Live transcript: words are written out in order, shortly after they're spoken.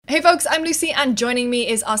Hey folks, I'm Lucy, and joining me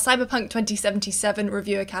is our Cyberpunk 2077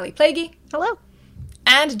 reviewer, Callie Plaguey. Hello.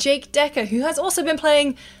 And Jake Decker, who has also been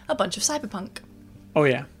playing a bunch of Cyberpunk. Oh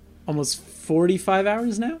yeah, almost 45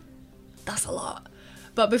 hours now? That's a lot.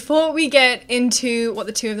 But before we get into what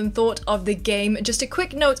the two of them thought of the game, just a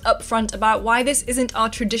quick note up front about why this isn't our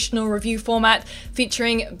traditional review format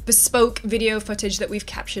featuring bespoke video footage that we've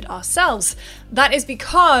captured ourselves. That is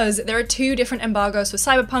because there are two different embargoes for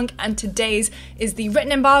Cyberpunk, and today's is the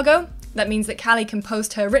written embargo. That means that Callie can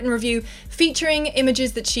post her written review featuring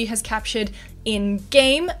images that she has captured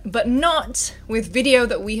in-game, but not with video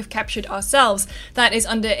that we have captured ourselves. That is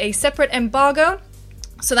under a separate embargo.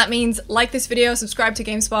 So that means like this video, subscribe to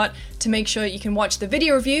GameSpot to make sure you can watch the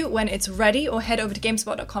video review when it's ready, or head over to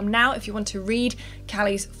GameSpot.com now if you want to read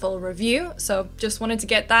Callie's full review. So just wanted to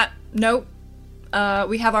get that note.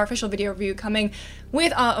 We have our official video review coming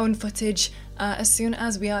with our own footage as soon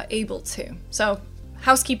as we are able to. So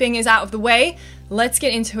housekeeping is out of the way. Let's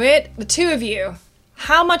get into it. The two of you,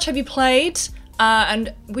 how much have you played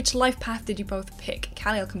and which life path did you both pick?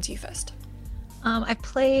 Callie, I'll come to you first. I've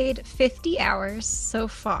played 50 hours so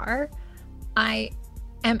far. I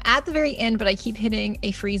am at the very end, but I keep hitting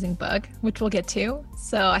a freezing bug, which we'll get to.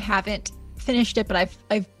 So I haven't finished it, but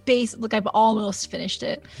I've almost finished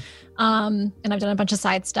it. And I've done a bunch of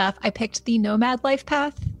side stuff. I picked the Nomad life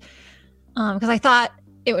path because I thought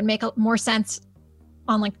it would make more sense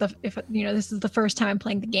on if this is the first time I'm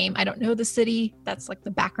playing the game. I don't know the city. That's like the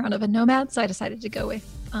background of a nomad, so I decided to go with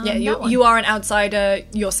you are an outsider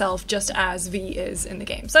yourself, just as V is in the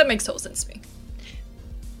game, so that makes total sense to me.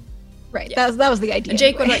 Right. Yeah. That was the idea. And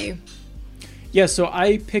Jake, what about you? Yeah, so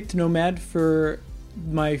I picked Nomad for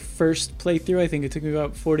my first playthrough. I think it took me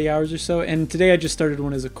about 40 hours or so, and today I just started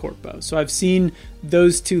one as a corpo. So I've seen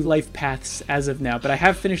those two life paths as of now, but I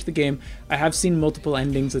have finished the game. I have seen multiple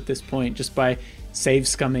endings at this point just by save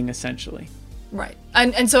scumming, essentially. Right.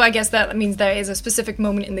 And so I guess that means there is a specific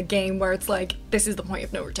moment in the game where it's like, this is the point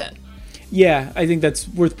of no return. Yeah, I think that's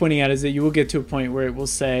worth pointing out, is that you will get to a point where it will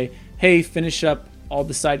say, hey, finish up all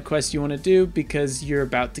the side quests you want to do because you're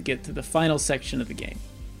about to get to the final section of the game.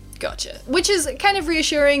 Gotcha. Which is kind of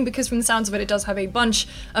reassuring because from the sounds of it does have a bunch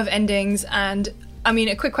of endings. And I mean,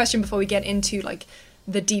 a quick question before we get into like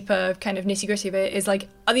the deeper kind of nitty-gritty of it is like,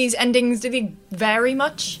 are these endings, do they vary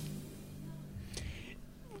much?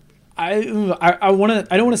 I don't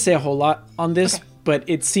want to say a whole lot on this, okay, but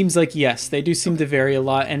it seems like yes, they do seem to vary a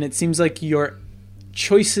lot, and it seems like your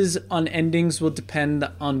choices on endings will depend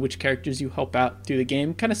on which characters you help out through the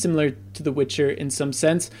game, kind of similar to The Witcher in some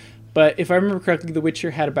sense. But if I remember correctly, The Witcher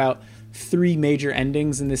had about 3 major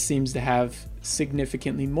endings, and this seems to have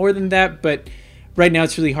significantly more than that. But right now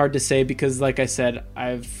it's really hard to say because, like I said,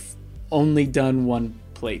 I've only done one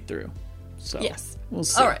playthrough. So yes, we'll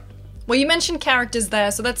see. All right. Well, you mentioned characters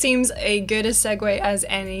there, so that seems a good a segue as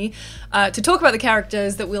any to talk about the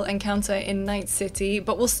characters that we'll encounter in Night City.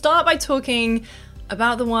 But we'll start by talking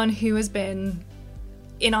about the one who has been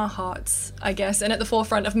in our hearts, I guess, and at the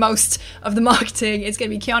forefront of most of the marketing. It's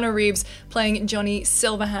going to be Keanu Reeves playing Johnny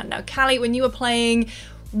Silverhand. Now, Callie, when you were playing,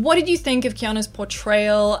 what did you think of Keanu's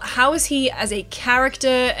portrayal? How is he as a character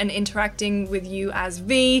and interacting with you as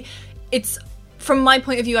V? It's, from my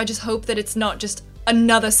point of view, I just hope that it's not just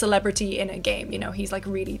another celebrity in a game. You know, he's like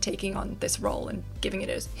really taking on this role and giving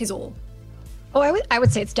it his all. Oh, I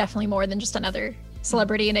would say it's definitely more than just another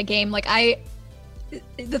celebrity in a game. Like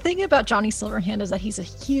the thing about Johnny Silverhand is that he's a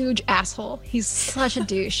huge asshole. He's such a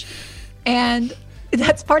douche, and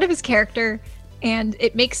that's part of his character, and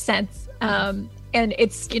it makes sense. And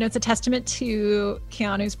it's it's a testament to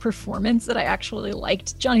Keanu's performance that I actually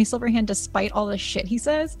liked Johnny Silverhand despite all the shit he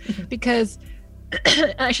says, because.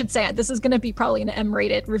 I should say this is going to be probably an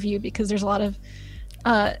M-rated review because there's a lot of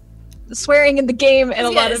swearing in the game and a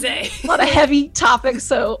lot of heavy topics.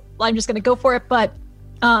 So I'm just going to go for it. But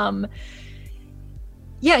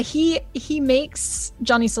he makes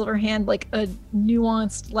Johnny Silverhand like a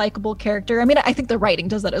nuanced, likable character. I mean, I think the writing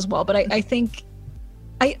does that as well. But I think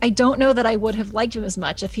I don't know that I would have liked him as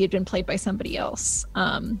much if he had been played by somebody else.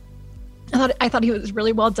 I thought he was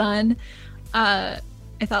really well done.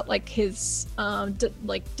 I thought like his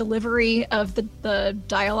delivery of the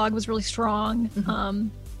dialogue was really strong. Mm-hmm.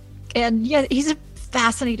 And yeah, he's a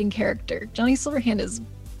fascinating character. Johnny Silverhand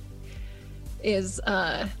is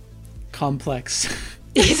complex.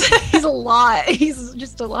 he's a lot. He's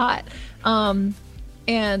just a lot.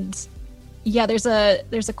 And yeah, there's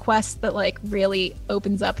a quest that like really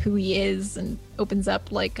opens up who he is and opens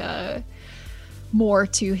up like more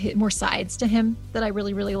sides to him that I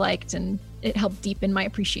really, really liked, and it helped deepen my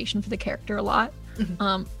appreciation for the character a lot.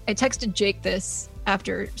 Mm-hmm. I texted Jake this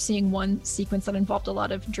after seeing one sequence that involved a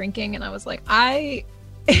lot of drinking, and I was like, I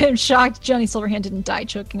am shocked Johnny Silverhand didn't die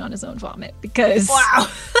choking on his own vomit, because Wow.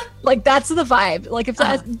 like that's the vibe. Like if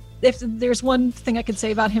there's one thing I could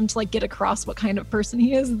say about him to like get across what kind of person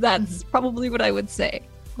he is, that's probably what I would say.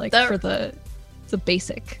 Like for the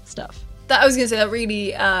basic stuff. That I was gonna say that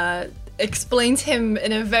really explains him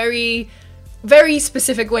in a very, very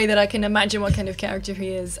specific way that I can imagine what kind of character he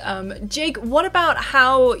is. Jake, what about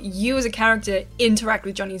how you as a character interact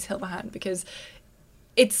with Johnny Silverhand? Because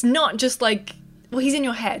it's not just like, well, he's in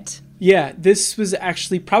your head. Yeah, this was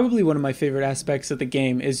actually probably one of my favorite aspects of the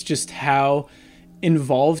game, is just how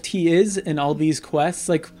involved he is in all these quests.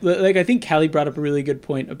 Like I think Callie brought up a really good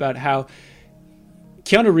point about how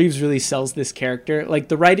Keanu Reeves really sells this character. Like,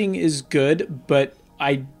 the writing is good, but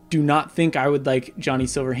I do not think I would like Johnny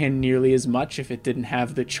Silverhand nearly as much if it didn't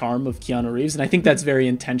have the charm of Keanu Reeves. And I think that's very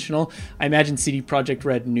intentional. I imagine CD Projekt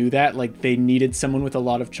Red knew that. Like, they needed someone with a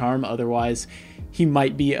lot of charm. Otherwise, he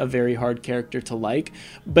might be a very hard character to like.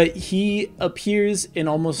 But he appears in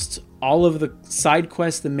almost all of the side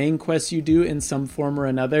quests, the main quests you do in some form or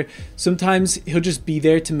another. Sometimes he'll just be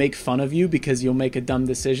there to make fun of you because you'll make a dumb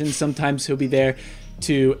decision. Sometimes he'll be there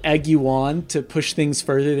to egg you on to push things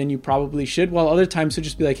further than you probably should, while other times he'll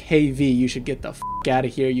just be like, hey V, you should get the f*** out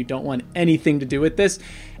of here, you don't want anything to do with this,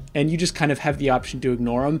 and you just kind of have the option to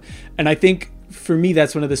ignore him. And I think for me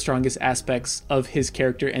that's one of the strongest aspects of his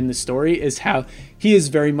character and the story, is how he is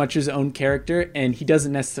very much his own character and he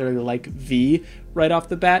doesn't necessarily like V right off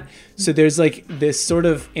the bat. So there's like this sort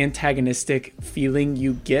of antagonistic feeling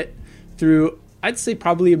you get through, I'd say,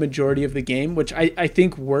 probably a majority of the game, which I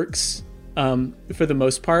think works for the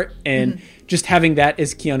most part. And just having that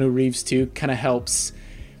as Keanu Reeves too kind of helps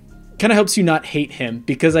you not hate him,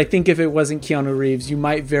 because I think if it wasn't Keanu Reeves, you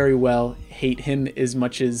might very well hate him as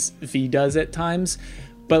much as V does at times.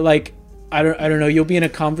 But like, I don't know, you'll be in a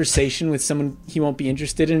conversation with someone he won't be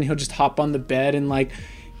interested in, and he'll just hop on the bed and like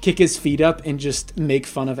kick his feet up and just make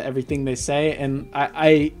fun of everything they say, and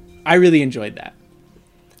I really enjoyed that.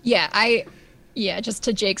 Just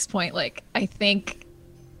to Jake's point, like, I think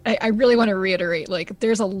I really want to reiterate, like,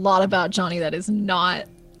 there's a lot about Johnny that is not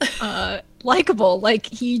likable. Like,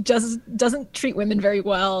 he just doesn't treat women very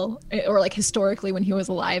well, or like historically when he was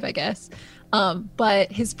alive, I guess.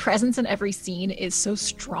 But his presence in every scene is so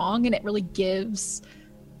strong, and it really gives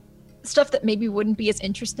stuff that maybe wouldn't be as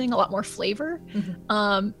interesting a lot more flavor.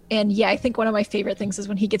 And yeah, I think one of my favorite things is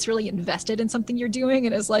when he gets really invested in something you're doing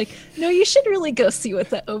and is like, no, you should really go see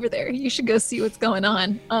what's over there. You should go see what's going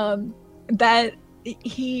on.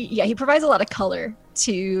 He provides a lot of color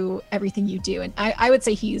to everything you do, and I would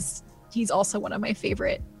say he's also one of my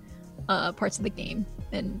favorite parts of the game.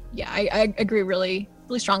 And yeah, I agree really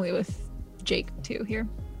strongly with Jake too here.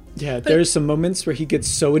 Yeah, there's some moments where he gets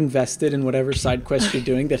so invested in whatever side quest you're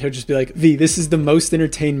doing that he'll just be like, V, this is the most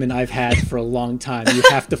entertainment I've had for a long time. You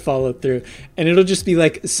have to follow through. And it'll just be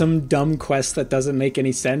like some dumb quest that doesn't make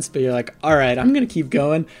any sense, but you're like, all right, I'm going to keep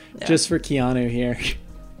going just for Keanu here.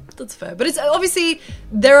 That's fair. But it's obviously,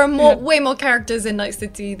 there are way more characters in Night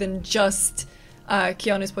City than just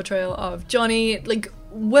Keanu's portrayal of Johnny. Like,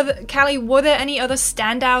 Callie, were there any other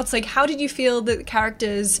standouts? Like, how did you feel that the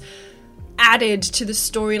characters added to the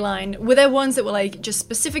storyline? Were there ones that were like just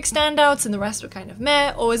specific standouts and the rest were kind of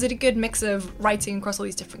meh, or is it a good mix of writing across all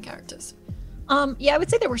these different characters? Yeah, I would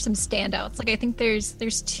say there were some standouts. Like, I think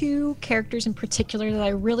there's two characters in particular that I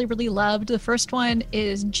really, really loved. The first one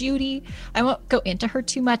is Judy. I won't go into her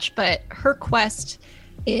too much, but her quest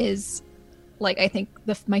is, like, I think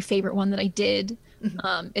my favorite one that I did.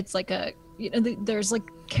 It's like there's like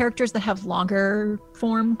characters that have longer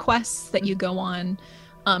form quests that you go on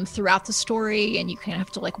throughout the story, and you kind of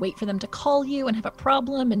have to like wait for them to call you and have a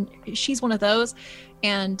problem, and she's one of those.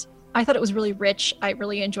 And I thought it was really rich. I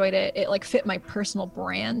really enjoyed it. It like fit my personal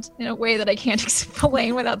brand in a way that I can't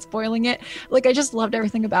explain without spoiling it. Like, I just loved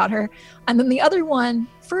everything about her. And then the other one,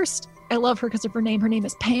 first, I love her because of her name. Her name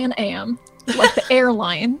is Pan Am, like the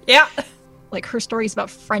airline. Yeah. Like, her story is about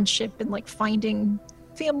friendship and like finding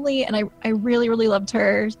family, and I really, really loved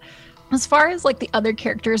her. As far as like the other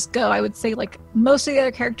characters go, I would say like most of the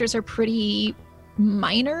other characters are pretty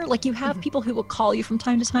minor. Like, you have people who will call you from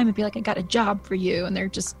time to time and be like, I got a job for you, and they're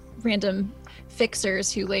just random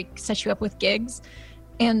fixers who like set you up with gigs,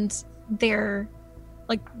 and they're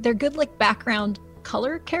good like background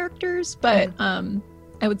color characters, but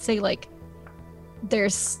I would say like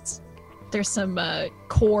there's some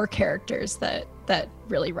core characters that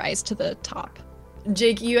really rise to the top.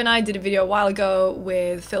 Jake, you and I did a video a while ago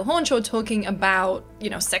with Phil Hornshaw talking about,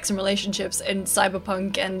 sex and relationships in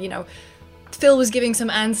Cyberpunk, and, Phil was giving some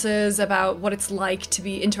answers about what it's like to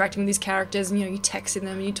be interacting with these characters, and you texting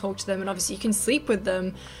them and you talk to them, and obviously you can sleep with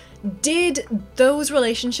them. Did those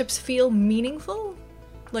relationships feel meaningful?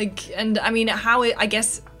 And I mean, how I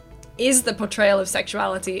guess is the portrayal of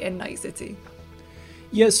sexuality in Night City?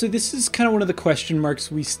 Yeah, so this is kind of one of the question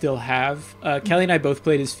marks we still have. Callie and I both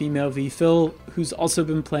played as female V. Phil, who's also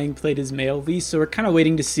been played as male V, so we're kind of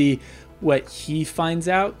waiting to see what he finds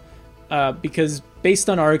out. Because based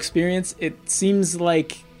on our experience, it seems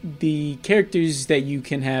like the characters that you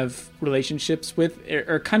can have relationships with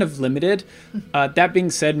are kind of limited. That being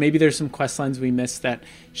said, maybe there's some quest lines we missed that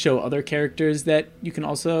show other characters that you can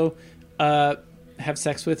also have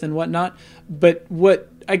sex with and whatnot. But what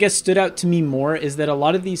I guess stood out to me more is that a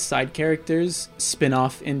lot of these side characters spin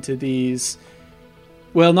off into these...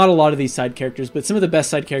 Well, not a lot of these side characters, but some of the best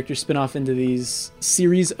side characters spin off into these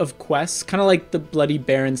series of quests, kind of like the Bloody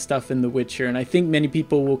Baron stuff in The Witcher. And I think many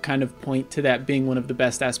people will kind of point to that being one of the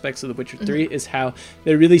best aspects of The Witcher 3, is how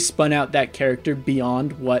they really spun out that character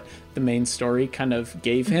beyond what the main story kind of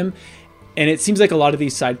gave him. And it seems like a lot of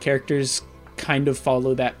these side characters kind of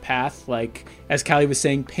follow that path. Like, as Callie was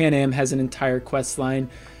saying, Panam has an entire quest line.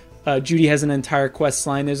 Judy has an entire quest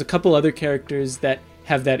line. There's a couple other characters that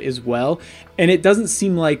have that as well, and it doesn't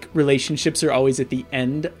seem like relationships are always at the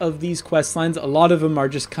end of these quest lines. A lot of them are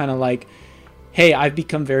just kind of like, hey, I've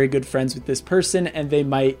become very good friends with this person and they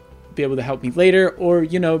might be able to help me later, or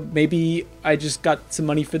maybe I just got some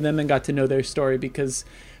money for them and got to know their story, because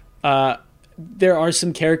there are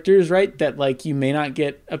some characters, right, that you may not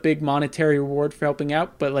get a big monetary reward for helping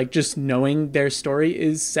out, but just knowing their story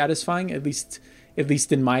is satisfying, at least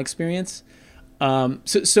in my experience. So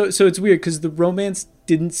it's weird because the romance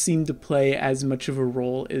didn't seem to play as much of a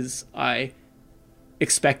role as I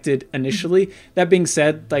expected initially. That being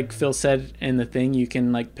said, like Phil said in the thing, you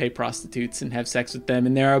can pay prostitutes and have sex with them,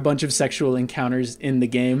 and there are a bunch of sexual encounters in the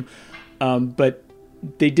game, but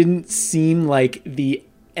they didn't seem like the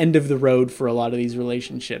end of the road for a lot of these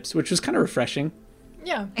relationships, which was kind of refreshing.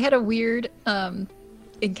 Yeah, I had a weird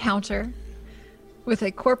encounter with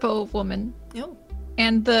a corpo woman. Oh.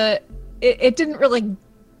 And it didn't really,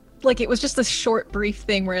 it was just a short, brief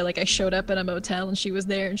thing where I showed up at a motel and she was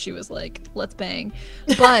there and she was like, let's bang.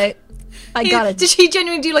 But I got it. Did she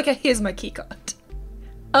genuinely do a here's my key card?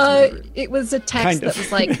 It was a text that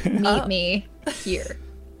was like, meet me here.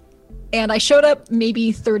 And I showed up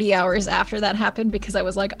maybe 30 hours after that happened because I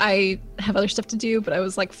was like, I have other stuff to do, but I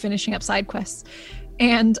was finishing up side quests.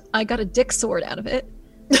 And I got a dick sword out of it.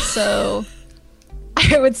 So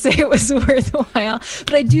I would say it was worthwhile.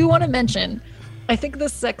 But I do want to mention, I think the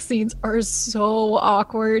sex scenes are so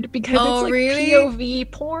awkward because it's really?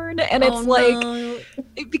 POV porn, and it's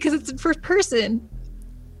because it's in first person.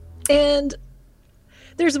 And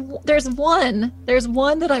there's one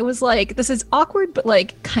that I was like, this is awkward but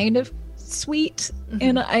kind of sweet,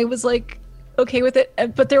 and I was okay with it.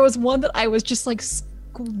 But there was one that I was just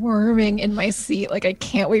squirming in my seat, I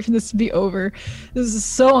can't wait for this to be over. This is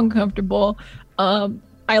so uncomfortable.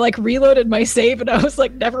 I reloaded my save and I was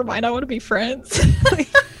like, never mind, I want to be friends.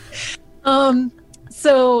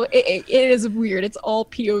 So it is weird. It's all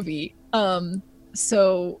POV. And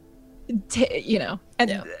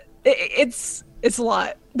it's a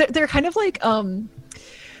lot. They're kind of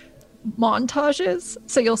montages.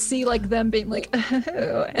 So you'll see them being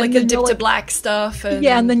and a dip to black stuff. And...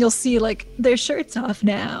 Yeah, and then you'll see their shirts off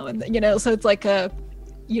now, and so it's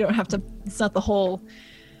you don't have to. It's not the whole.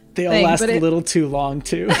 They all last a little too long,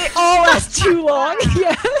 too. They all last too long,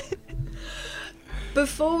 yeah.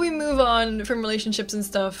 Before we move on from relationships and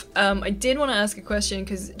stuff, I did want to ask a question,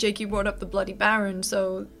 because Jake, you brought up the Bloody Baron,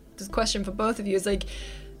 so this question for both of you is,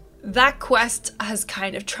 that quest has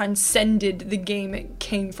kind of transcended the game it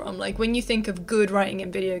came from. When you think of good writing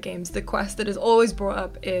in video games, the quest that is always brought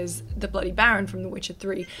up is the Bloody Baron from The Witcher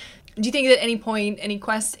 3. Do you think that at any point, any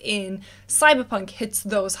quest in Cyberpunk hits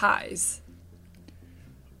those highs?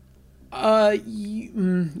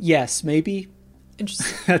 Yes, maybe.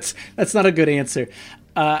 Interesting. That's not a good answer.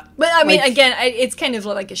 But I mean, again, it's kind of a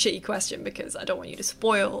shitty question because I don't want you to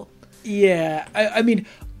spoil. Yeah,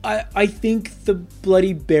 I think the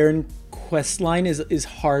Bloody Baron quest line is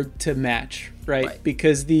hard to match, right?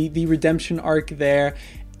 Because the redemption arc there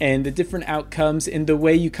and the different outcomes and the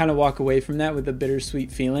way you kind of walk away from that with a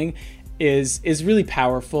bittersweet feeling is really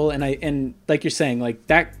powerful, and like you're saying,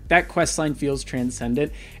 that quest line feels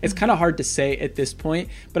transcendent. It's kind of hard to say at this point,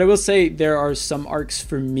 but I will say there are some arcs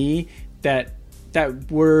for me that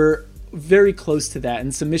were very close to that,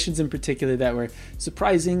 and some missions in particular that were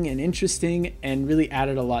surprising and interesting and really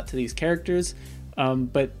added a lot to these characters.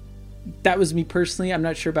 But that was me personally. I'm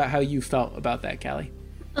not sure about how you felt about that, Callie.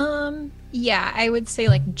 Yeah, I would say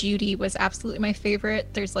like Judy was absolutely my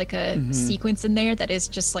favorite. There's like a sequence in there that is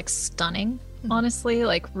just like stunning, honestly.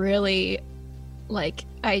 Like really like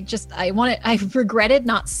I regretted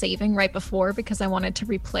not saving right before because I wanted to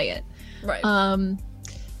replay it. Right.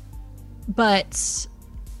 But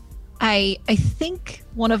I think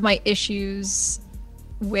one of my issues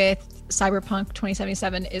with Cyberpunk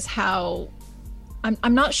 2077 is how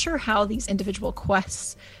I'm not sure how these individual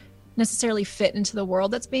quests necessarily fit into the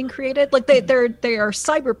world that's being created. Like they are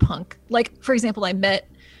cyberpunk. Like for example, I met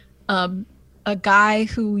a guy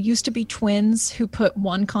who used to be twins who put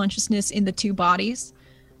one consciousness in the two bodies,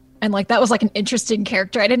 and like that was like an interesting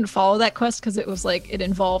character. I didn't follow that quest because it was like it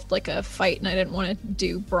involved like a fight and I didn't want to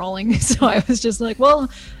do brawling, so I was just like,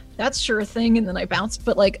 well, that's sure a thing, and then I bounced.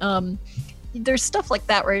 But like there's stuff like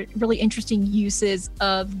that where really interesting uses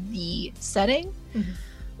of the setting.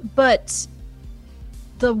 But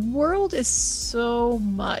the world is so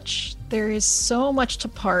much. There is so much to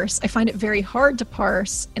parse. I find it very hard to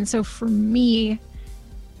parse. And so for me,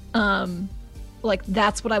 like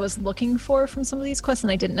that's what I was looking for from some of these quests,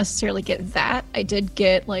 and I didn't necessarily get that. I did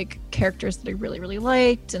get like characters that I really, really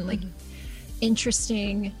liked, and like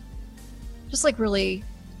interesting, just like really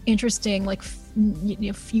interesting, like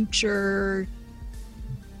future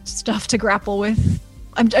stuff to grapple with.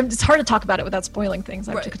 It's hard to talk about it without spoiling things.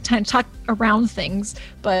 I have to kind of talk around things,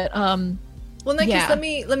 but well,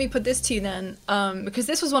 Nikis, let me put this to you then, because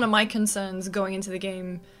this was one of my concerns going into the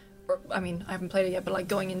game. I mean, I haven't played it yet, but like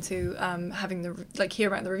going into having the like hear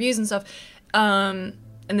about the reviews and stuff, and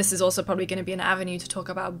this is also probably going to be an avenue to talk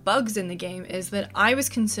about bugs in the game. Is that I was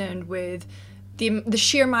concerned with the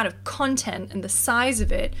sheer amount of content and the size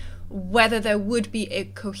of it, whether there would be a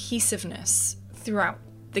cohesiveness throughout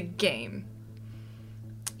the game.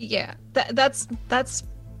 Yeah, that's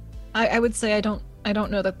I would say I don't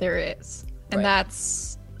know that there is, and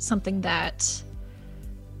that's something that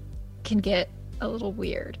can get a little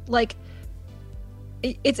weird. Like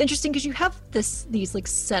it's interesting because you have these like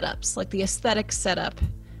setups, like the aesthetic setup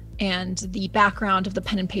and the background of the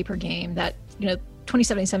pen and paper game that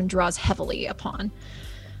 2077 draws heavily upon.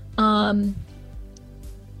 I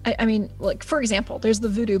mean, like for example, there's the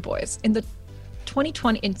Voodoo Boys in the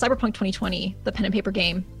 2020 in Cyberpunk 2020, the pen and paper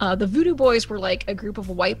game. The Voodoo Boys were like a group of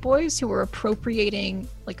white boys who were appropriating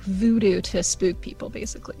like voodoo to spook people,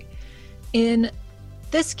 basically. In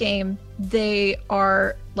this game, they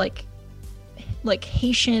are like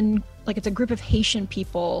Haitian, like it's a group of Haitian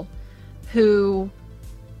people who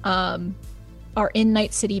are in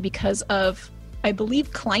Night City because of, I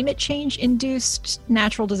believe, climate change induced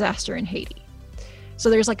natural disaster in Haiti. So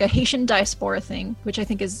there's like a Haitian diaspora thing, which I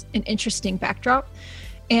think is an interesting backdrop.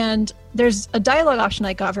 And there's a dialogue option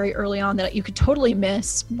I got very early on that you could totally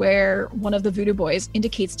miss, where one of the Voodoo Boys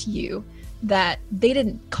indicates to you that they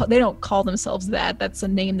don't call themselves that. That's a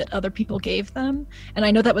name that other people gave them. And I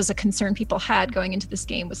know that was a concern people had going into this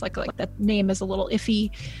game, was like that name is a little iffy.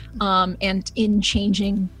 And in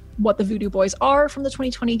changing what the Voodoo Boys are from the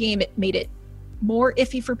 2020 game, it made it more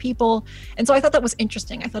iffy for people. And so I thought that was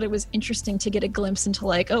interesting. I thought it was interesting to get a glimpse into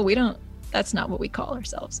like, oh, that's not what we call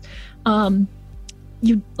ourselves. I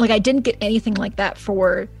didn't get anything like that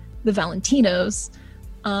for the Valentinos.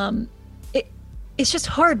 It's just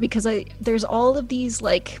hard because there's all of these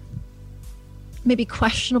like maybe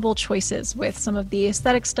questionable choices with some of the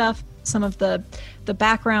aesthetic stuff, some of the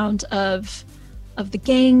background of the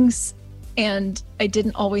gangs, and I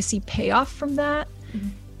didn't always see payoff from that.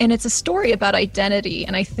 And it's a story about identity,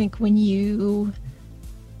 and I think when you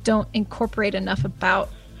don't incorporate enough about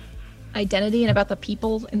identity and about the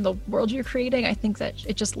people in the world you're creating, I think that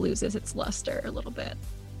it just loses its luster a little bit.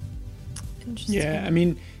 Interesting. Yeah, I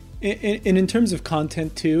mean, in terms of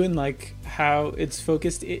content too, and like how it's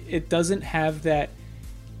focused, it doesn't have that.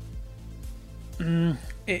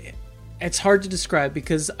 It's hard to describe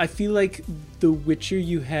because I feel like The Witcher,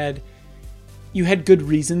 you had good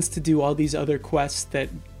reasons to do all these other quests that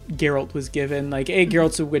Geralt was given. Like,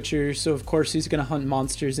 Geralt's a Witcher, so of course he's gonna hunt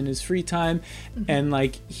monsters in his free time, and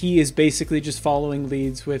like he is basically just following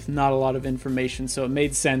leads with not a lot of information. So it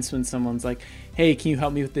made sense when someone's like, "Hey, can you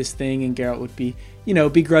help me with this thing?" and Geralt would be,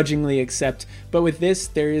 begrudgingly accept. But with this,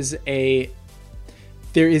 there is a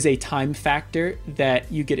time factor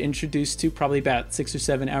that you get introduced to probably about 6 or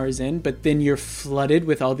 7 hours in, but then you're flooded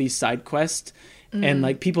with all these side quests. And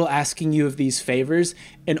like people asking you of these favors,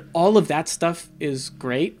 and all of that stuff is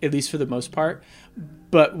great, at least for the most part.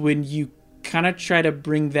 But when you kind of try to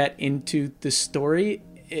bring that into the story,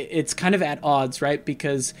 it's kind of at odds, right?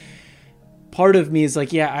 Because part of me is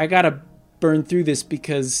like, yeah, I gotta burn through this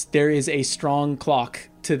because there is a strong clock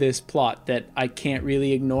to this plot that I can't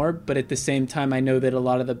really ignore, but at the same time I know that a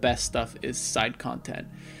lot of the best stuff is side content.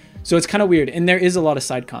 So it's kind of weird, and there is a lot of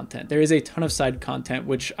side content. There is a ton of side content,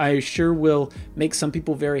 which I sure will make some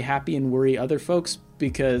people very happy and worry other folks,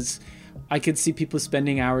 because I could see people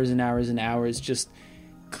spending hours and hours and hours just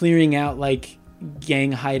clearing out like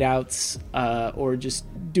gang hideouts, or just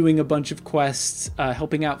doing a bunch of quests,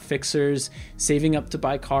 helping out fixers, saving up to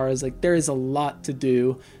buy cars. Like, there is a lot to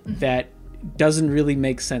do that doesn't really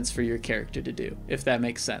make sense for your character to do, if that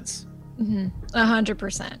makes sense.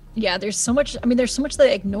 100%. Yeah, there's so much. I mean, there's so much that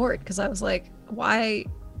I ignored because I was like, why?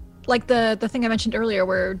 Like the thing I mentioned earlier,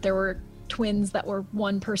 where there were twins that were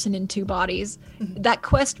one person in two bodies. That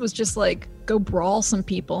quest was just like, go brawl some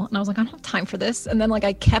people, and I was like, I don't have time for this. And then like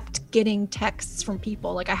I kept getting texts from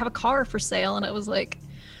people like, I have a car for sale, and I was like,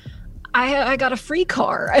 I got a free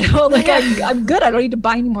car. I don't like I'm good. I don't need to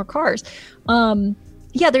buy any more cars.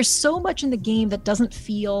 Yeah, there's so much in the game that doesn't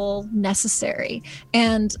feel necessary,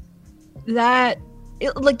 and that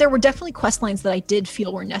like there were definitely quest lines that I did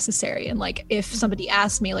feel were necessary. And like if somebody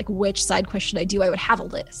asked me like which side quest should I do, I would have a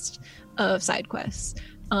list of side quests.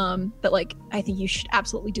 But like I think you should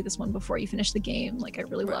absolutely do this one before you finish the game. Like I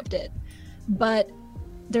really loved it. But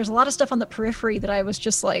there's a lot of stuff on the periphery that I was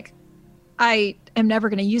just like, I am never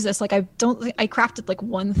going to use this. Like I crafted like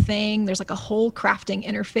one thing. There's like a whole crafting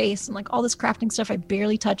interface and like all this crafting stuff. I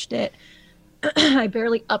barely touched it. I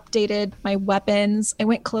barely updated my weapons. I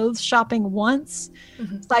went clothes shopping once.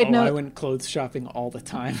 Side note, I went clothes shopping all the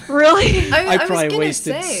time. Really? I probably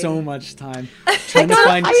wasted so much time trying to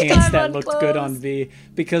find pants that looked good on V,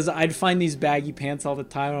 because I'd find these baggy pants all the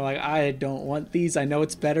time. I'm like, I don't want these. I know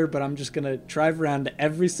it's better, but I'm just going to drive around to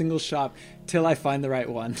every single shop till I find the right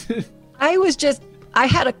one. I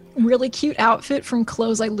had a really cute outfit from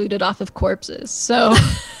clothes I looted off of corpses. So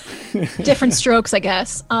different strokes, I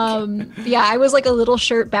guess. Yeah, I was like a little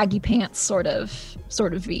shirt, baggy pants, sort of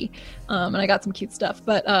V. And I got some cute stuff.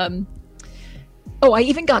 But I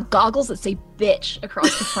even got goggles that say bitch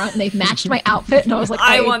across the front, and they've matched my outfit. And I was like,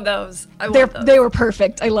 I want those. They were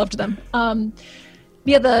perfect. I loved them.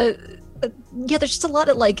 There's just a lot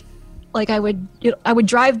of like I would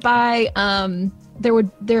drive by.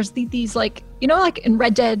 There's these like, you know, like in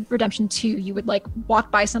Red Dead Redemption 2, you would like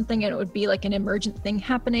walk by something and it would be like an emergent thing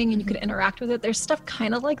happening and you could interact with it. There's stuff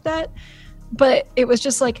kind of like that, but it was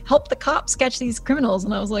just like, help the cops catch these criminals.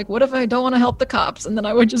 And I was like, what if I don't want to help the cops? And then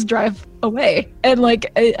I would just drive away. And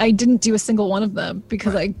like, I didn't do a single one of them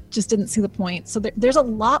because I just didn't see the point. So there's a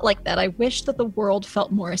lot like that. I wish that the world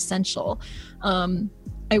felt more essential.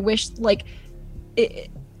 I wish like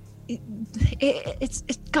it's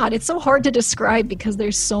God, it's so hard to describe because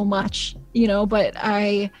there's so much, you know, but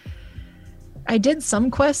I did some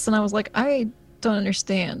quests and I was like, I don't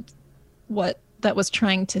understand what that was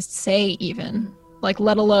trying to say even, like,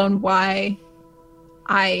 let alone why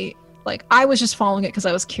I was just following it because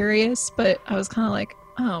I was curious, but I was kind of like,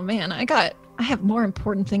 oh man, I have more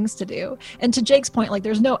important things to do. And to Jake's point, like,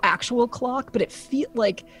 there's no actual clock, but it feels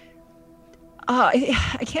like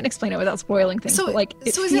I can't explain it without spoiling things, but like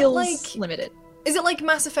it feels limited. Is it like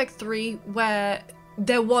Mass Effect 3 where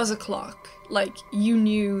there was a clock? Like you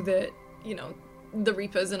knew that, you know, the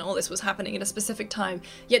Reapers and all this was happening at a specific time,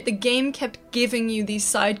 yet the game kept giving you these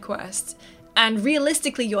side quests, and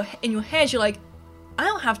realistically in your head you're like, I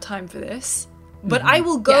don't have time for this, but I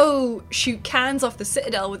will go shoot cans off the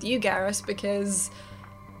Citadel with you, Garrus, because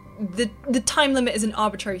the time limit is an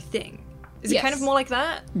arbitrary thing. Is it kind of more like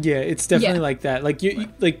that? Yeah, it's definitely like that. Like you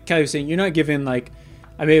like Kai was saying, you're not given, like,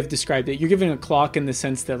 I may have described it, you're given a clock in the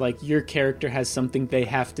sense that like your character has something they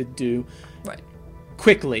have to do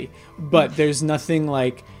quickly, but there's nothing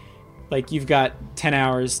like you've got 10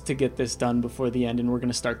 hours to get this done before the end and we're going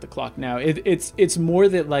to start the clock now. It's more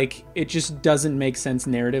that like it just doesn't make sense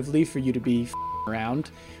narratively for you to be around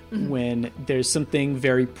when there's something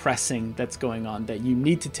very pressing that's going on that you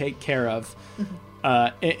need to take care of.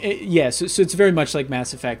 So it's very much like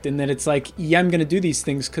Mass Effect, and then it's like, I'm gonna do these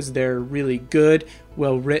things because they're really good,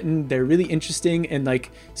 well written, they're really interesting, and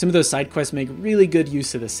like some of those side quests make really good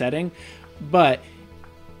use of the setting, but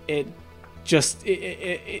it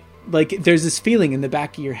like there's this feeling in the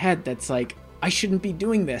back of your head that's like, I shouldn't be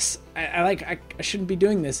doing this. I shouldn't be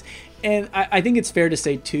doing this. And I think it's fair to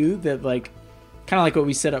say too that, like, kind of like what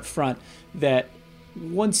we said up front, that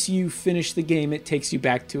once you finish the game, it takes you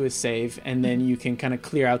back to a save, and then you can kind of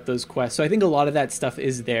clear out those quests. So I think a lot of that stuff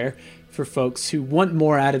is there for folks who want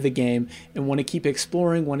more out of the game and want to keep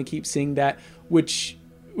exploring, want to keep seeing that, which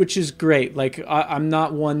is great. Like, I'm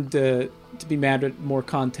not one to be mad at more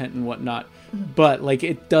content and whatnot, but like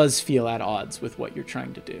it does feel at odds with what you're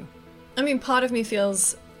trying to do. I mean, part of me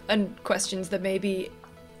feels and questions that maybe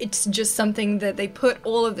it's just something that they put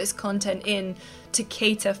all of this content in to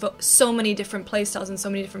cater for so many different playstyles and so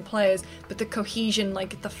many different players, but the cohesion,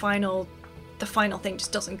 like the final thing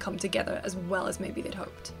just doesn't come together as well as maybe they'd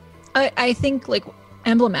hoped. I think like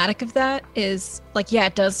emblematic of that is like, yeah,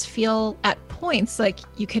 it does feel at points like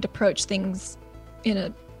you could approach things in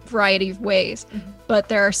a variety of ways, but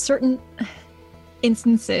there are certain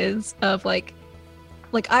instances of like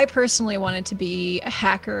I personally wanted to be a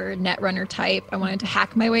hacker, netrunner type. I wanted to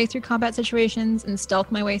hack my way through combat situations and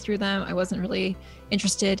stealth my way through them. I wasn't really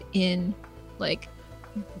interested in like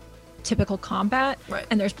typical combat. Right.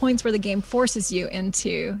 And there's points where the game forces you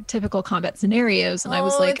into typical combat scenarios, and I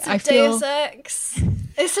was like, it's a Deus Ex.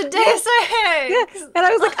 It's a Deus Ex. Yeah. And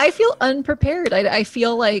I was like, I feel unprepared. I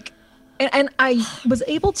feel like, and I was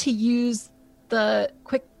able to use the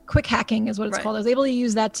quick hacking is what it's called. I was able to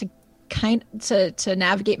use that to to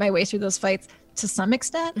navigate my way through those fights to some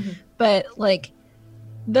extent, but like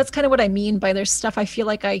that's kind of what I mean by there's stuff I feel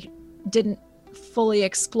like I didn't fully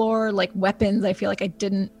explore, like weapons. I feel like I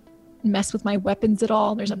didn't mess with my weapons at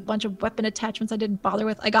all. There's a bunch of weapon attachments I didn't bother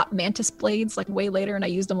with. I got mantis blades like way later and I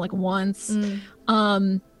used them like once.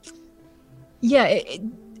 Yeah,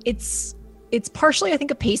 it's partially I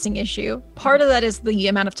think a pacing issue. Part of that is the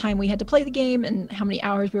amount of time we had to play the game and how many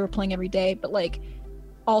hours we were playing every day, but like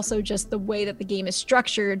also just the way that the game is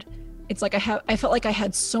structured. It's like I felt like I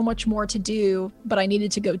had so much more to do, but I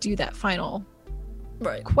needed to go do that final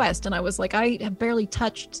quest, and I was like, I have barely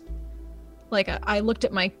touched. Like I looked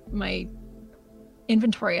at my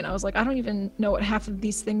inventory and I was like, I don't even know what half of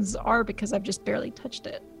these things are because I've just barely touched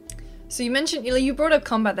it. So you brought up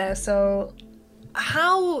combat there. So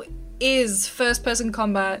how is first-person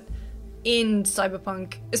combat in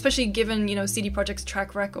Cyberpunk, especially given, CD Projekt's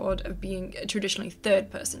track record of being a traditionally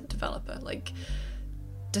third-person developer? Like,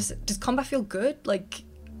 does combat feel good? Like,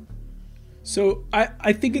 so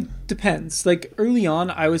I think it depends. Like early on,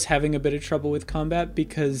 I was having a bit of trouble with combat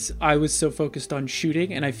because I was so focused on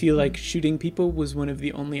shooting, and I feel like shooting people was one of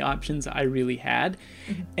the only options I really had.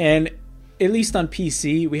 And at least on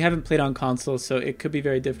PC, we haven't played on console, so it could be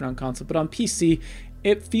very different on console, but on PC,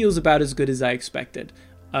 it feels about as good as I expected.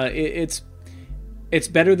 It's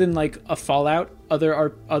better than like a Fallout,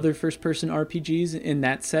 other first-person RPGs in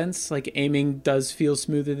that sense. Like aiming does feel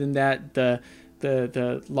smoother than that.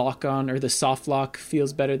 The lock-on or the soft lock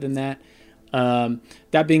feels better than that.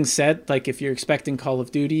 That being said, like if you're expecting Call of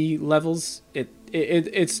Duty levels,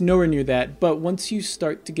 it's nowhere near that. But once you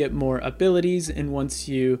start to get more abilities and once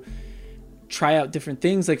you try out different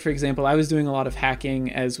things, like for example, I was doing a lot of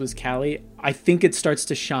hacking, as was Callie. I think it starts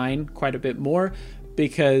to shine quite a bit more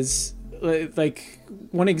because like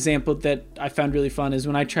one example that I found really fun is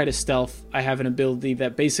when I try to stealth, I have an ability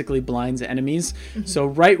that basically blinds enemies. So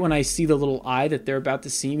right when I see the little eye that they're about to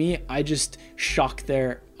see me, I just shock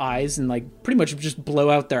their eyes and like pretty much just blow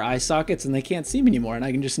out their eye sockets and they can't see me anymore, and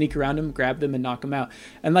I can just sneak around them, grab them, and knock them out.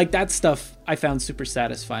 And like that stuff I found super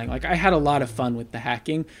satisfying. Like I had a lot of fun with the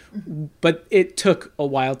hacking, but it took a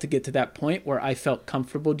while to get to that point where I felt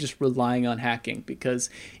comfortable just relying on hacking, because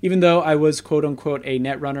even though I was quote unquote a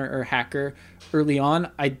netrunner or hacker early on,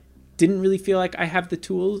 I didn't really feel like I had the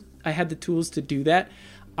tools to do that.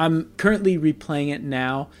 I'm currently replaying it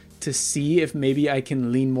now to see if maybe I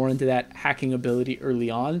can lean more into that hacking ability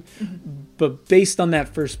early on. But based on that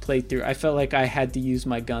first playthrough, I felt like I had to use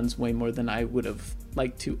my guns way more than I would have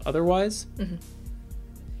liked to otherwise.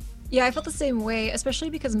 Yeah, I felt the same way,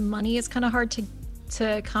 especially because money is kind of hard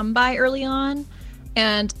to come by early on,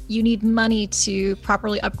 and you need money to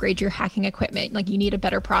properly upgrade your hacking equipment. Like you need a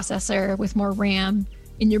better processor with more RAM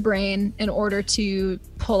in your brain in order to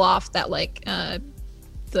pull off that like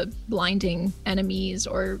the blinding enemies,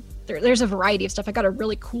 or there's a variety of stuff. I got a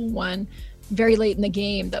really cool one very late in the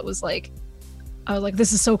game that was like, I was like,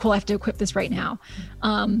 this is so cool, I have to equip this right now.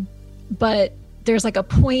 But there's like a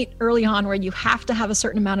point early on where you have to have a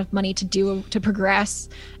certain amount of money to progress,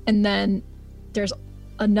 and then there's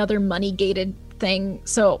another money gated thing.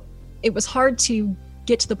 So it was hard to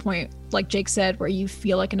get to the point, like Jake said, where you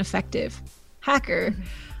feel like an effective hacker.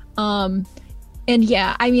 And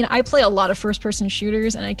yeah, I mean, I play a lot of first-person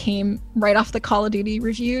shooters, and I came right off the Call of Duty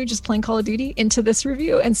review, just playing Call of Duty, into this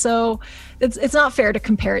review, and so it's not fair to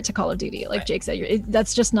compare it to Call of Duty. Like Jake said,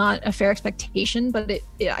 that's just not a fair expectation. But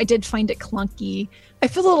I did find it clunky. I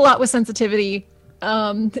fiddled a lot with sensitivity,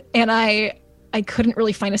 and I couldn't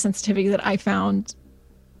really find a sensitivity that I found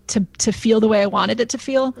to feel the way I wanted it to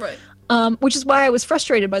feel. Right. Which is why I was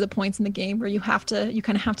frustrated by the points in the game where you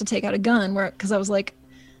kind of have to take out a gun, because I was like,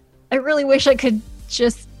 I really wish I could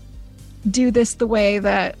just do this the way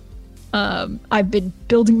that I've been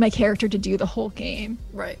building my character to do the whole game.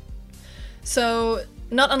 Right. So,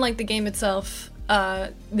 not unlike the game itself,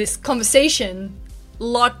 this conversation,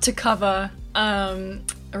 lot to cover.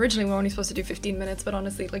 Originally we were only supposed to do 15 minutes, but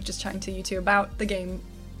honestly, like, just chatting to you two about the game,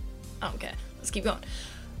 I don't care. Let's keep going.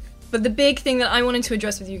 But the big thing that I wanted to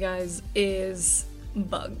address with you guys is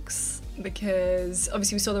bugs. Because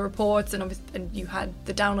obviously we saw the reports and you had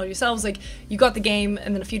the download yourselves. Like, you got the game,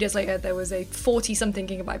 and then a few days later there was a 40-something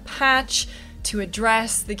gigabyte patch to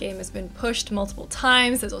address. The game has been pushed multiple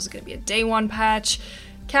times. There's also going to be a day one patch.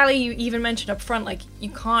 Callie, you even mentioned up front, like, you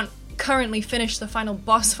can't currently finish the final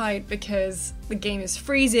boss fight because the game is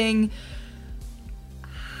freezing.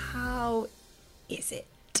 How is it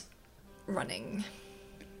running?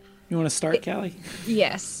 You want to start, Callie?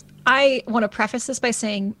 Yes. I want to preface this by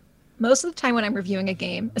saying most of the time when I'm reviewing a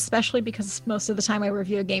game, especially because most of the time I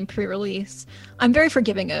review a game pre-release, I'm very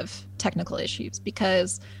forgiving of technical issues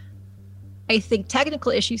because I think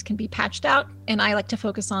technical issues can be patched out, and I like to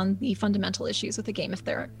focus on the fundamental issues with the game if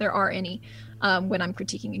there are any when I'm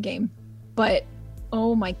critiquing a game. But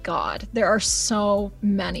oh my god, there are so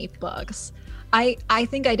many bugs. I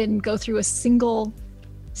think I didn't go through a single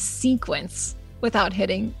sequence without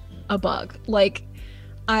hitting a bug. Like,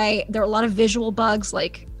 there are a lot of visual bugs,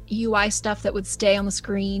 like UI stuff that would stay on the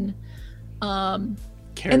screen. Characters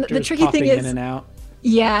and the tricky popping thing is, in and out.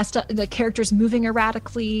 Yeah, the characters moving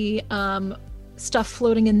erratically, stuff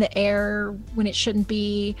floating in the air when it shouldn't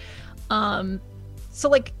be. So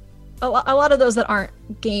like a lot of those that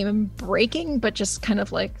aren't game breaking, but just kind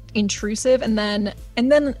of like intrusive. And then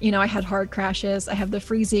I had hard crashes. I have the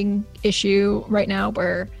freezing issue right now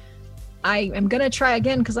where I am gonna try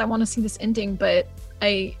again because I want to see this ending, but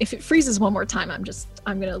if it freezes one more time,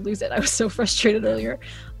 I'm gonna lose it. I was so frustrated earlier.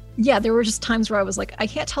 Yeah, there were just times where I was like, I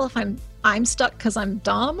can't tell if I'm stuck because I'm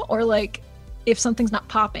dumb or like if something's not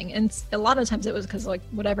popping. And a lot of times it was because like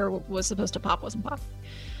whatever was supposed to pop wasn't popping.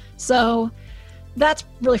 So that's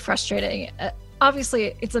really frustrating.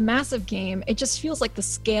 Obviously, it's a massive game. It just feels like the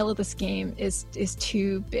scale of this game is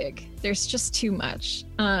too big. There's just too much.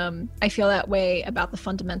 I feel that way about the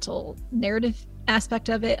fundamental narrative aspect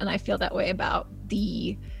of it, and I feel that way about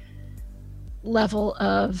the level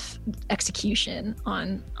of execution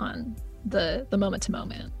on the moment to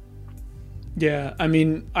moment. Yeah, I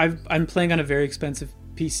mean, I'm playing on a very expensive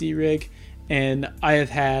PC rig, and I've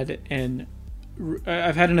had an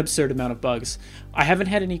absurd amount of bugs. I haven't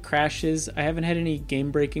had any crashes. I haven't had any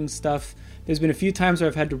game-breaking stuff. There's been a few times where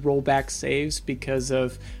I've had to roll back saves because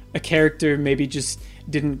of a character maybe just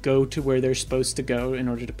didn't go to where they're supposed to go in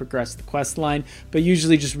order to progress the quest line, but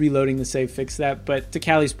usually just reloading the save fixed that. But to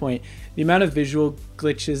Callie's point, the amount of visual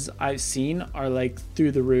glitches I've seen are like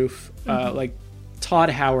through the roof. Like Todd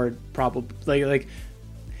Howard probably like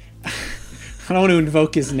I don't want to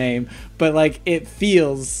invoke his name, but like it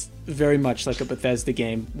feels very much like a Bethesda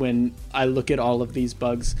game when I look at all of these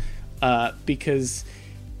bugs, because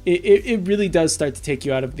it really does start to take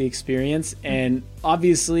you out of the experience. And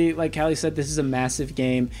obviously, like Callie said, this is a massive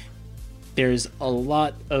game. There's a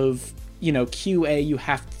lot of QA you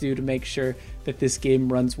have to do to make sure that this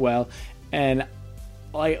game runs well. And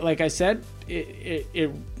like I said,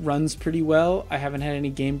 it runs pretty well. I haven't had any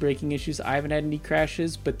game-breaking issues. I haven't had any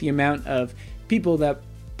crashes, but the amount of people that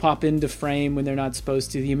pop into frame when they're not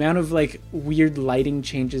supposed to, the amount of like weird lighting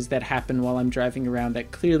changes that happen while I'm driving around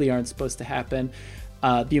that clearly aren't supposed to happen,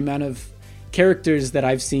 the amount of characters that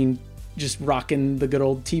I've seen just rocking the good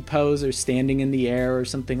old T-pose or standing in the air or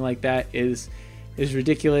something like that is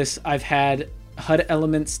ridiculous. I've had HUD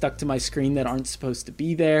elements stuck to my screen that aren't supposed to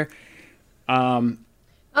be there.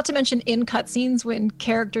 Not to mention in cutscenes when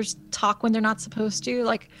characters talk when they're not supposed to.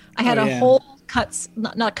 Like I had a whole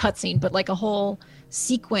not cutscene, but like a whole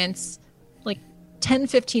sequence, like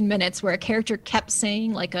 10-15 minutes where a character kept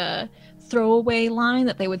saying like a throwaway line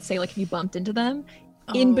that they would say like if you bumped into them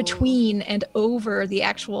in between and over the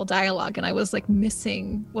actual dialogue, and I was like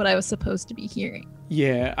missing what I was supposed to be hearing.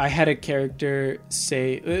 Yeah, I had a character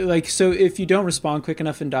say like, so if you don't respond quick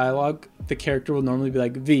enough in dialogue, the character will normally be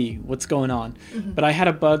like, V, what's going on? Mm-hmm. But I had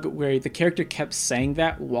a bug where the character kept saying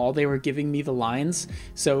that while they were giving me the lines.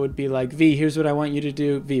 So it would be like, V, here's what I want you to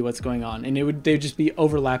do. V, what's going on? And they'd just be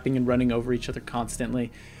overlapping and running over each other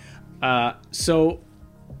constantly. So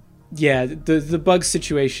yeah, the bug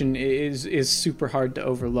situation is super hard to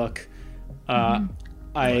overlook.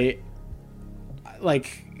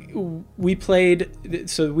 We played,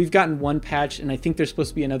 so we've gotten one patch, and I think there's supposed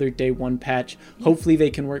to be another day one patch. Hopefully they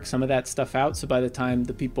can work some of that stuff out, so by the time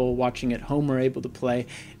the people watching at home are able to play,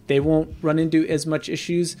 they won't run into as much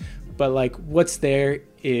issues. But like what's there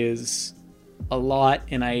is a lot,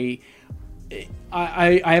 and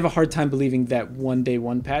I have a hard time believing that one day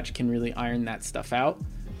one patch can really iron that stuff out.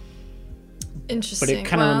 Interesting. But it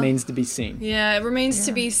kind of remains to be seen. Yeah, it remains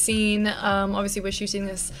to be seen. Obviously, we're shooting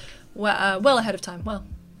this well ahead of time. Well,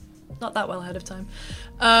 not that well ahead of time,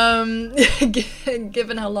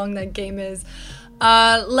 given how long that game is.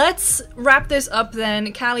 Let's wrap this up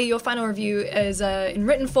then. Callie, your final review is in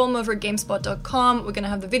written form over at GameSpot.com. We're going to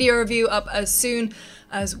have the video review up as soon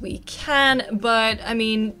as we can. But, I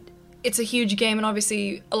mean, it's a huge game and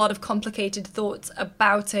obviously a lot of complicated thoughts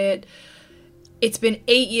about it. It's been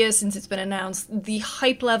 8 years since it's been announced. The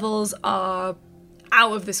hype levels are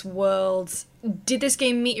out of this world. Did this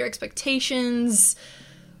game meet your expectations?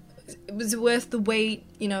 Was it worth the wait?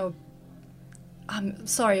 You know, I'm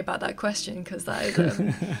sorry about that question because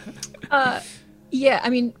that. Yeah, I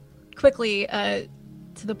mean, quickly to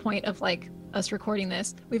the point of like us recording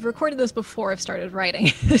this. We've recorded this before I've started writing,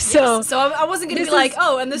 so yes, so I wasn't going to be like,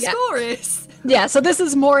 oh, and the score is. Yeah, so this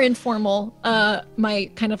is more informal.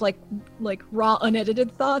 My kind of like raw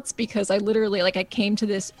unedited thoughts, because I literally I came to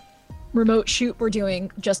this remote shoot we're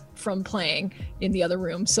doing just from playing in the other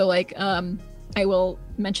room. So like I will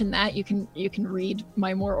mention that you can read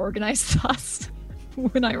my more organized thoughts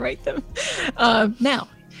when I write them now.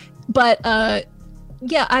 But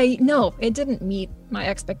yeah, I know it didn't meet my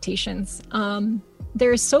expectations.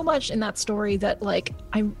 There's so much in that story that like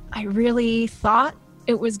I really thought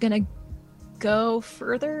it was gonna go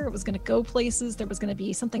further. It was gonna go places. There was gonna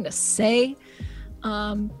be something to say.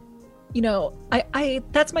 You know, I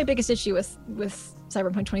that's my biggest issue with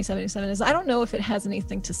Cyberpunk 2077 is I don't know if it has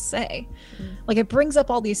anything to say. Like it brings up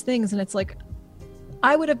all these things and it's like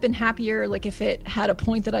I would have been happier like if it had a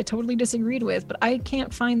point that I totally disagreed with, but I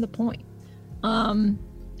can't find the point.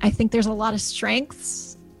 I think there's a lot of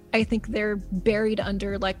strengths. I think they're buried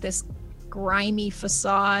under like this grimy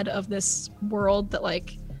facade of this world that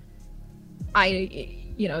like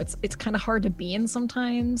it's kind of hard to be in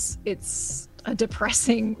sometimes. It's a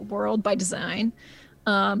depressing world by design.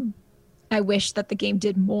 I wish that the game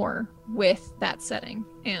did more with that setting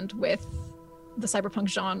and with the cyberpunk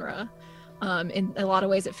genre. In a lot of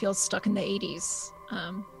ways, it feels stuck in the 80s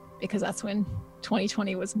because that's when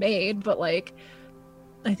 2020 was made. But like,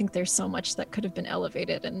 I think there's so much that could have been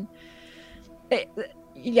elevated. And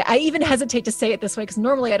I even hesitate to say it this way because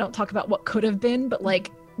normally I don't talk about what could have been, but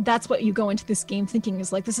like that's what you go into this game thinking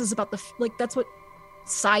is like this is about that's what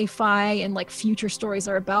sci-fi and like future stories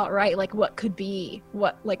are about, right? Like what could be,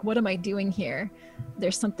 what am I doing here?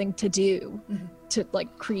 There's something to do to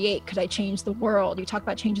like create. Could I change the world? You talk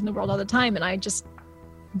about changing the world all the time and I just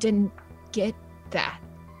didn't get that.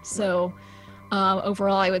 So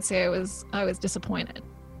overall I would say I was disappointed.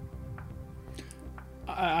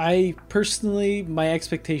 I personally, my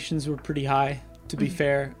expectations were pretty high, to be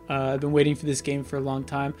fair. I've been waiting for this game for a long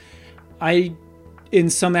time. In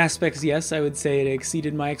some aspects, yes, I would say it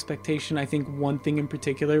exceeded my expectation. I think one thing in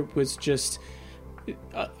particular was just,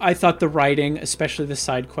 I thought the writing, especially the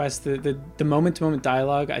side quest, the moment-to-moment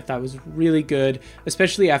dialogue, I thought was really good,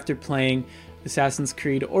 especially after playing Assassin's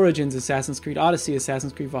Creed Origins, Assassin's Creed Odyssey,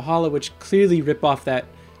 Assassin's Creed Valhalla, which clearly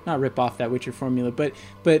not rip off that Witcher formula, but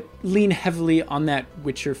lean heavily on that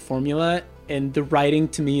Witcher formula, and the writing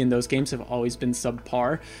to me in those games have always been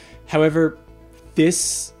subpar. However,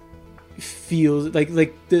 this feels like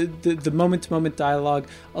the moment-to-moment dialogue,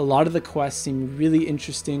 a lot of the quests seem really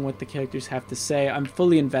interesting, what the characters have to say, I'm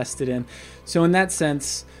fully invested in. So in that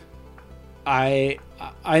sense, I'm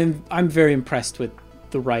very impressed with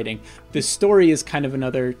the writing. The story is kind of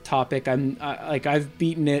another topic. I've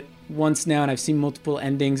beaten it once now and I've seen multiple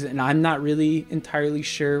endings and I'm not really entirely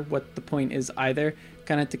sure what the point is either.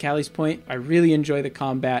 Kind of to Callie's point, I really enjoy the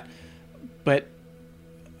combat, but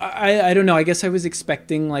I don't know, I guess I was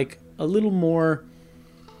expecting like a little more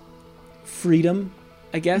freedom,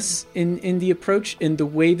 I guess, in the approach. In the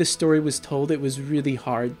way the story was told, it was really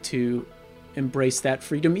hard to embrace that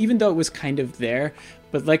freedom, even though it was kind of there.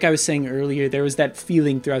 But like I was saying earlier, there was that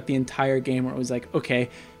feeling throughout the entire game where it was like, okay,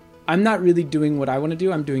 I'm not really doing what I want to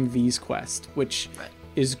do, I'm doing V's quest, which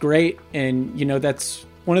is great. And, you know, that's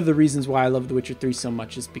one of the reasons why I love The Witcher 3 so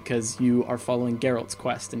much, is because you are following Geralt's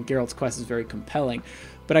quest, and Geralt's quest is very compelling.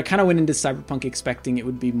 But I kind of went into Cyberpunk expecting it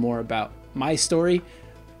would be more about my story,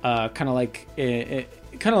 kind of like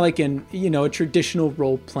in, you know, a traditional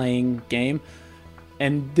role-playing game.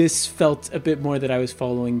 And this felt a bit more that I was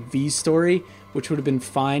following V's story, which would have been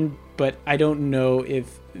fine, but I don't know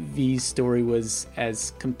if V's story was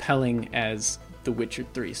as compelling as The Witcher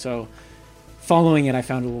 3. So following it, I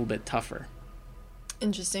found a little bit tougher.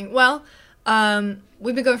 Interesting. Well,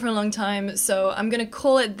 we've been going for a long time, so I'm going to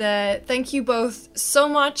call it there. Thank you both so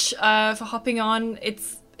much for hopping on.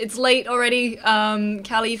 It's it's late already.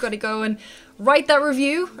 Callie, you've got to go and write that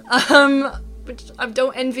review. Which I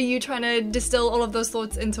don't envy you trying to distill all of those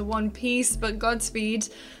thoughts into one piece, but Godspeed.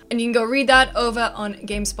 And you can go read that over on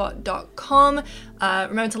GameSpot.com.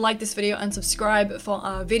 Remember to like this video and subscribe for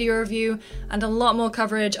our video review and a lot more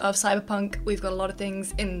coverage of Cyberpunk. We've got a lot of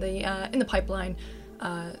things in the pipeline,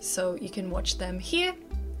 so you can watch them here.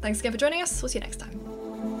 Thanks again for joining us. We'll see you next time.